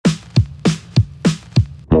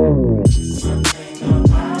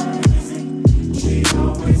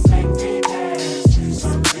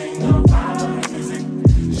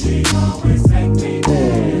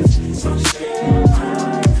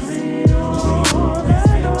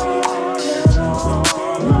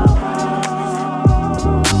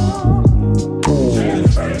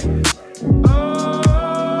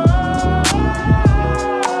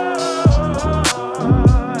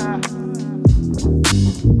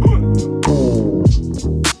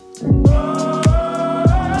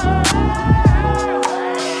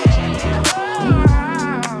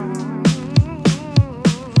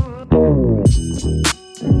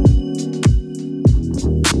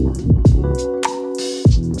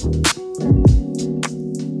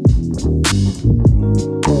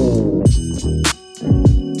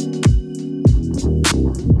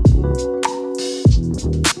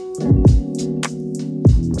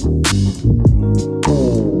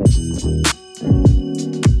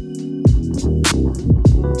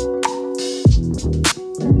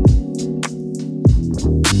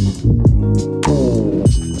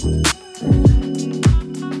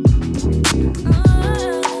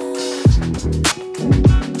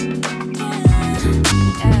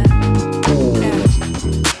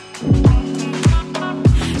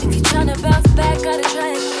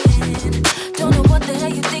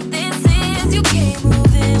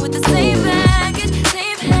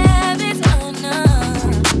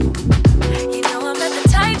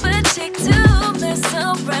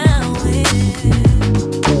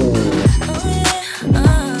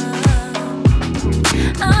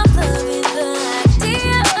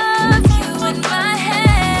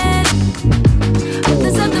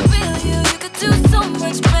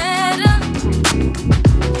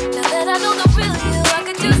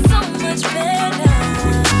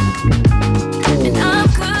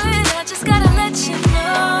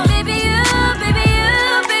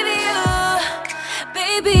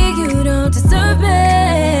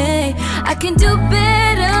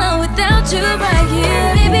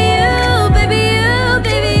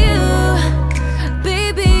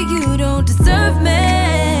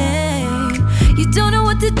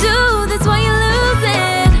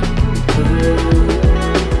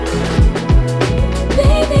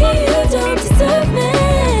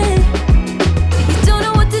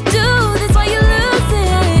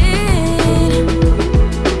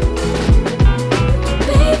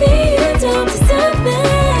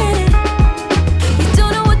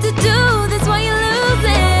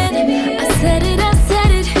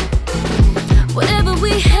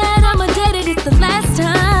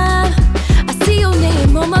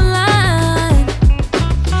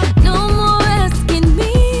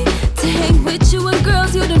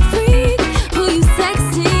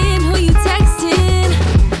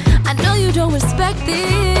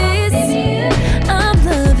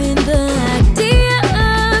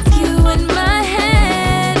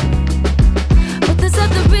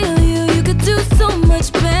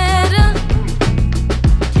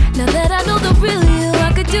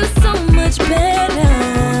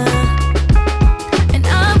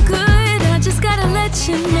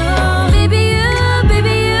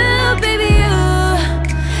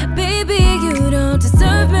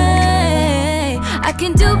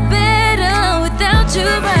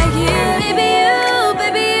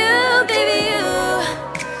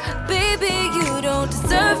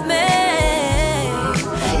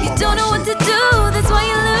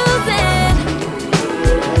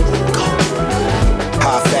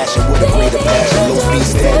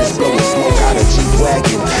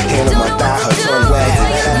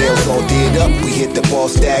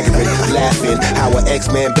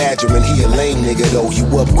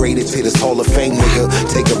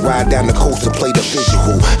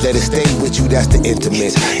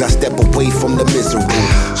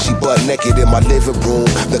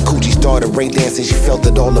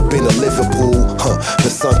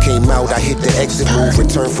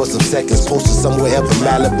For some seconds, posted somewhere up in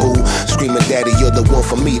Malibu, screaming, "Daddy, you're the one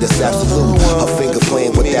for me, that's absolute." Her finger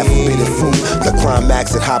playing with that forbidden fruit, the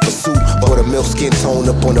climax in hot pursuit, buttermilk skin tone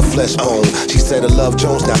up on the flesh bone. She said her love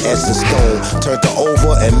Jones, now etched in stone. Turned her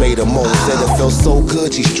over and made her moan. Said it felt so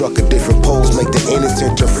good, she struck a different pose, make the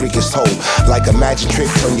innocent turn freakish hoe. Like a magic trick,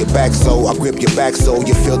 turn your back so I grip your back so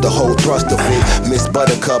you feel the whole thrust of it. Miss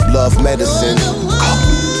Buttercup, love medicine.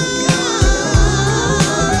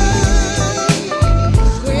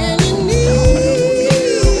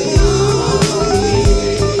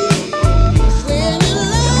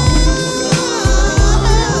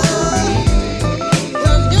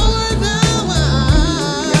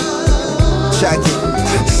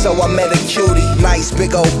 So I met a cutie, nice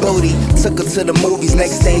big old booty. Took her to the movies,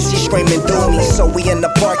 next thing she screaming do me. So we in the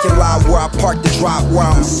parking lot where I parked the drop, where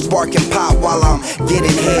I'm sparking pop while I'm getting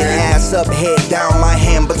head, ass up, head down, my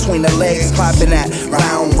hand between the legs, clapping that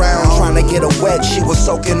round, trying to get her wet. She was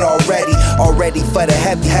soaking already for the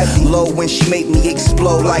heavy. Low when she made me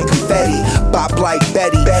explode like confetti. Bop like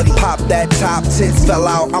Betty, pop that top, tits fell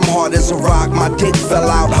out. I'm hard as a rock, my dick fell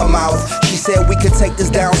out her mouth. She said we could take this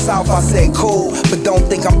down south. I said cool, but don't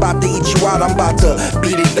think I'm about to eat you out. I'm about to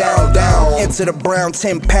beat it down. Into the brown,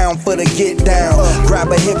 10-pound for the get down. Grab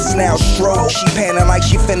her hips now, stroke. She panting like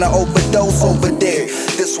she finna overdose over there.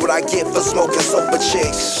 This what I get for smoking sober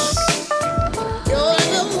chicks.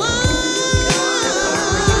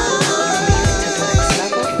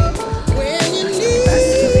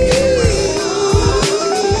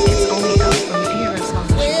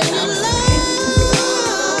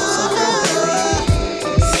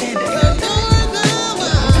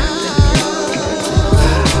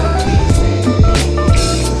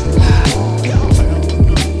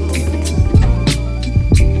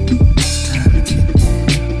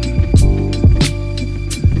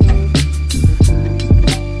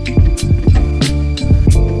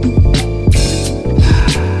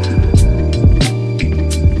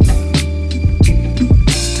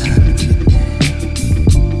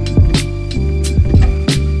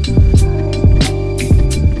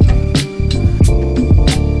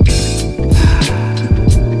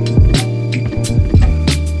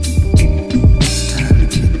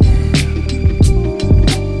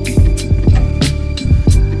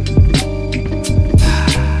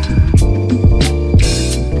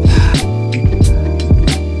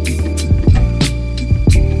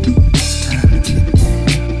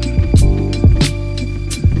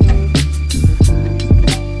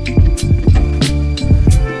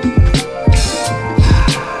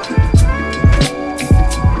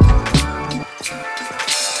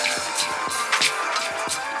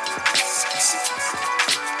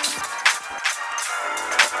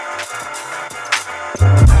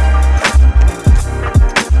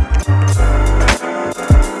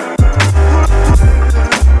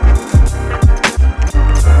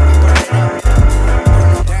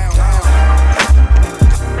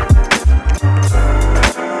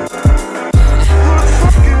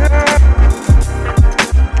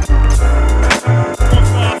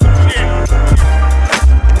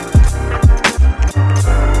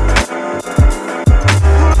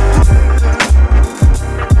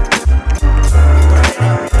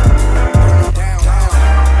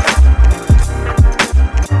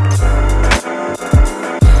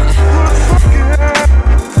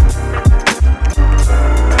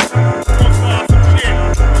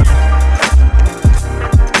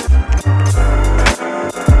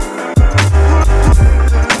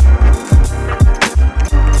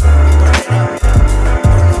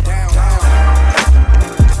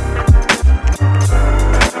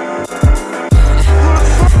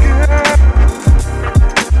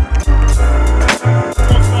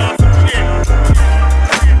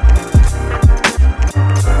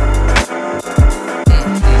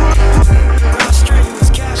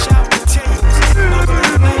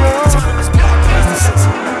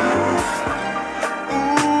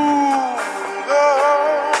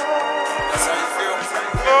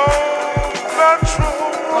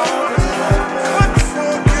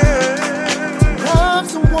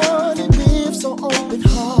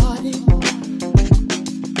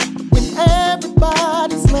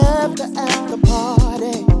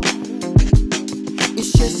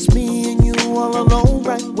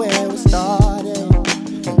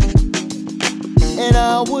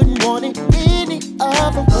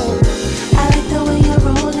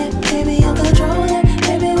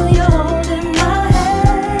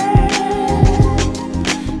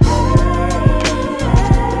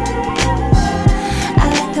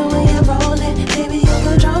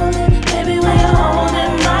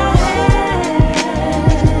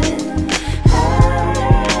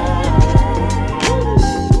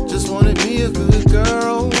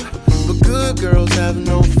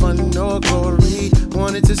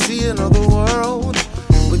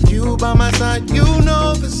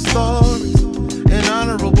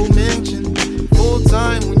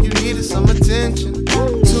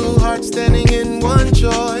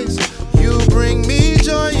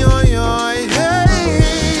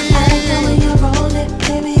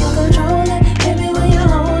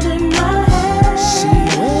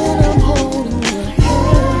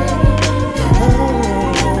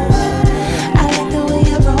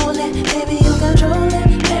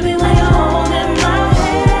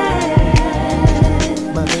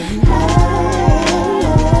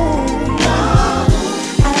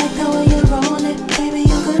 Baby,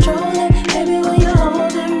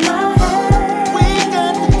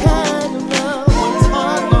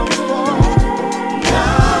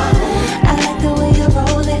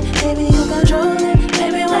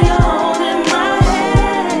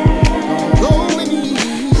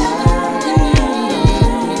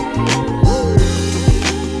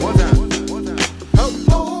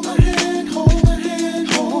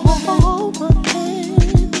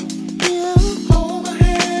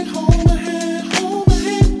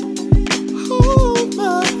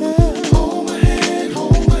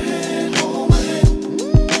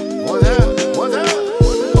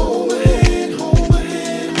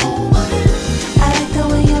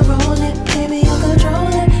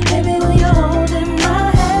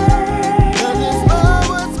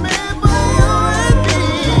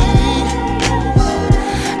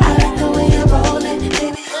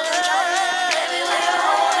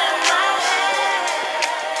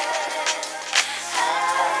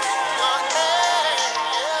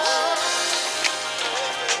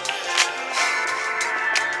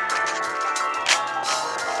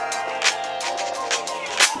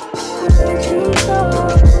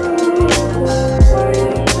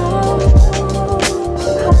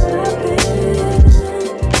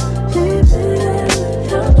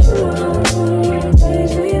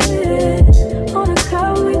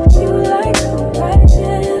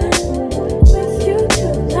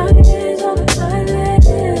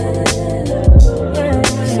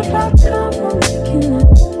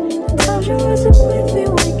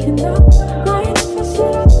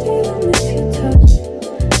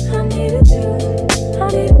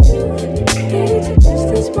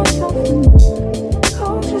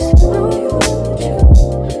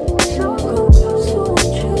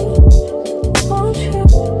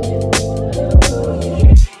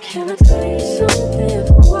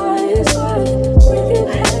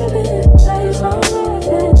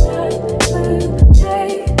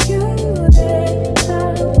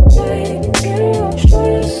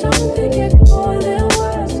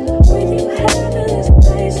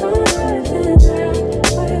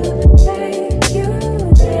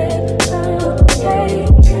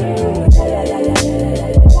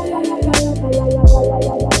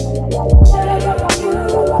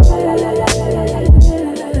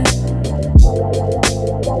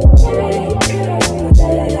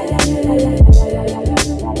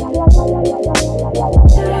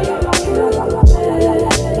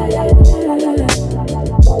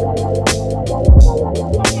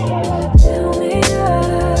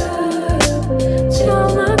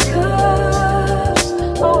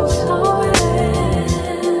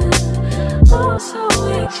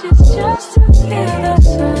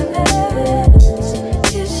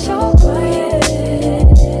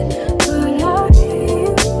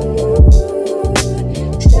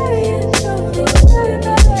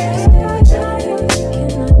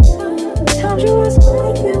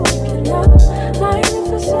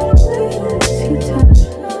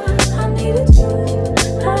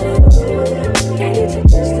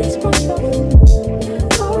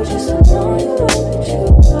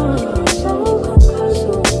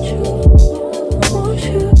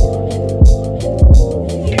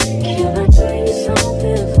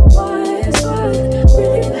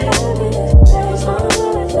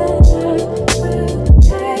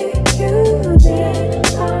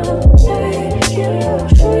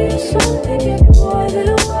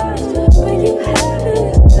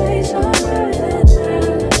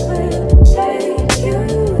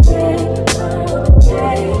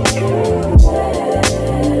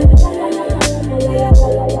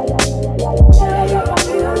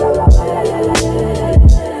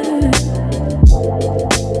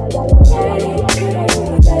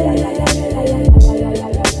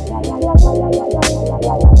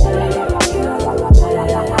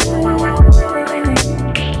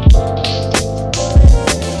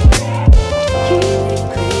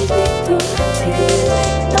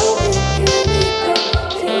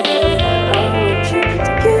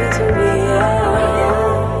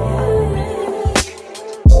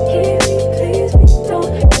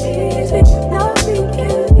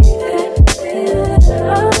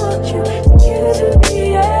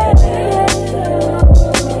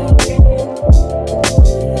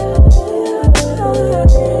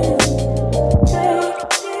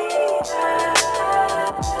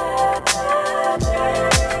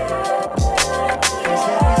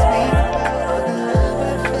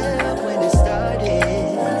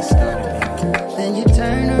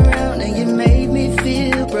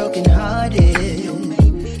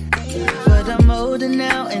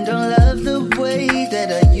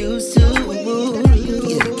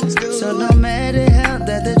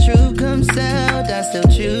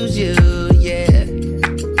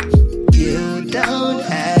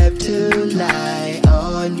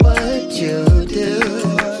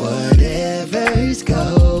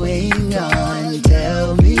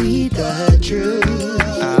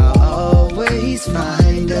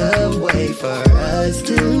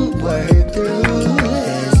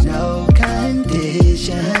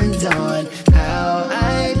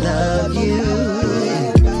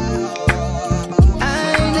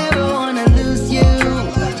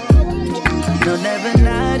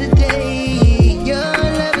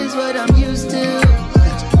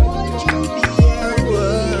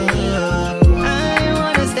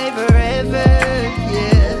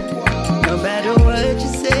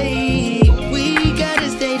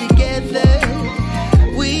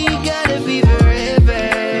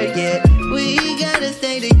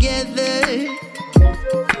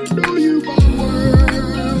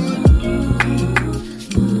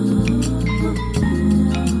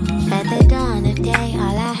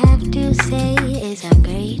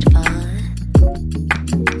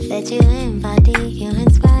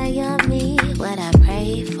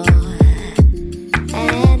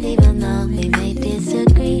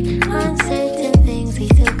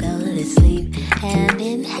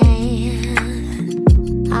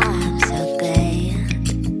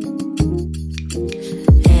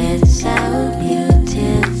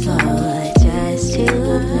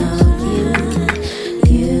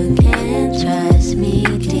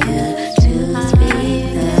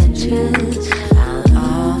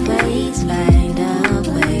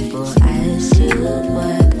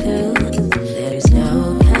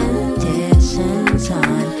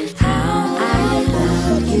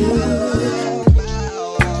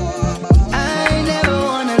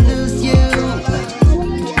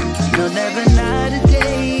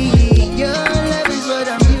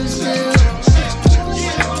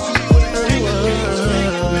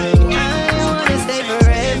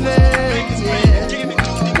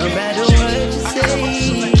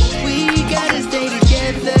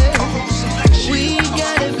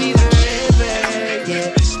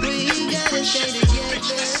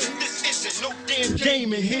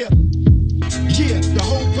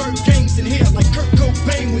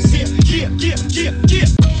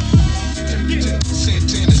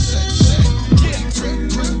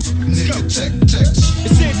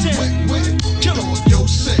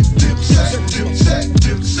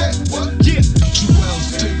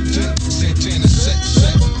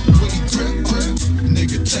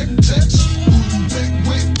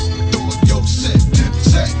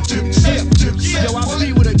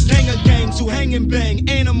 Bang,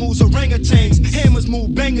 animals, orangutans.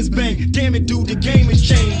 move, bangers bang. Damn it, dude, the game has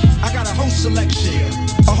changed. I got a whole selection,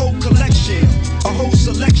 a whole collection, a whole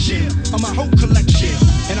selection of my whole collection.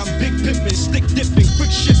 And I'm big pimpin', stick dipping,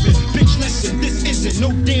 quick shipping. Bitch, listen, this isn't no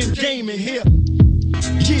damn game in here.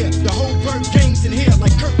 Yeah, the whole bird gang's in here,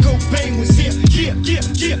 like Kurt Cobain was here. Yeah, yeah,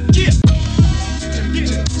 yeah, yeah.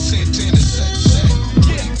 Santana set.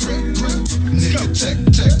 Nigga tech.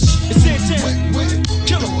 It's Santana. Wait.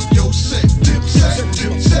 Kill Throw him. up your set. Dip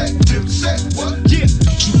set. What? Yeah.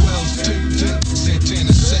 Jewels tip.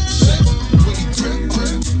 Santana set. Wait,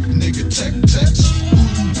 grip. Nigga tech. Who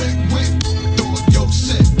you with? Throw up your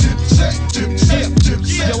set. Dip set.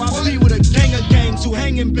 Yo, I be with a gang of gangs who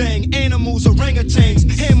hang and bang. Animals, orangutans,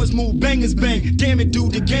 hammers move, bangers bang. Damn it,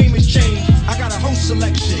 dude, the game has changed. I got a whole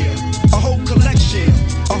selection, a whole collection,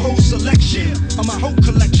 a whole selection of my whole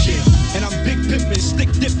collection. And I'm big pimpin',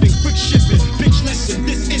 stick dipping, quick shipping. Bitch, listen,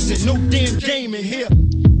 this isn't no damn game in here.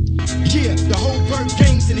 Yeah, the whole bird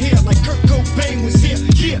gang's in here, like Kurt Cobain was here.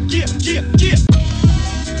 Yeah.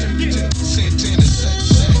 Santana set.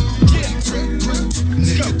 Grip.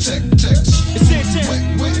 Nigga tech. It's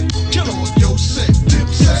Santana. Wait. Kill Throw him. up your set. Dip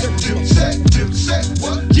set.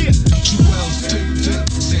 What? Yeah. Jewels tip.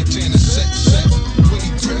 Santana set.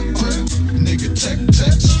 Wait, grip. Nigga tech.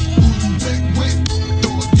 Who you with?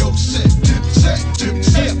 Throw up your set. Dip set.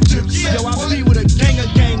 Yo, I be with a gang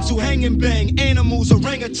of gangs who hang and bang. Animals,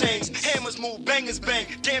 orangutans, hammers move, bangers bang.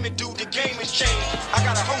 Damn it, dude, the game has changed. I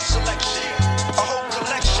got a whole selection, a whole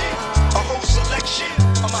collection.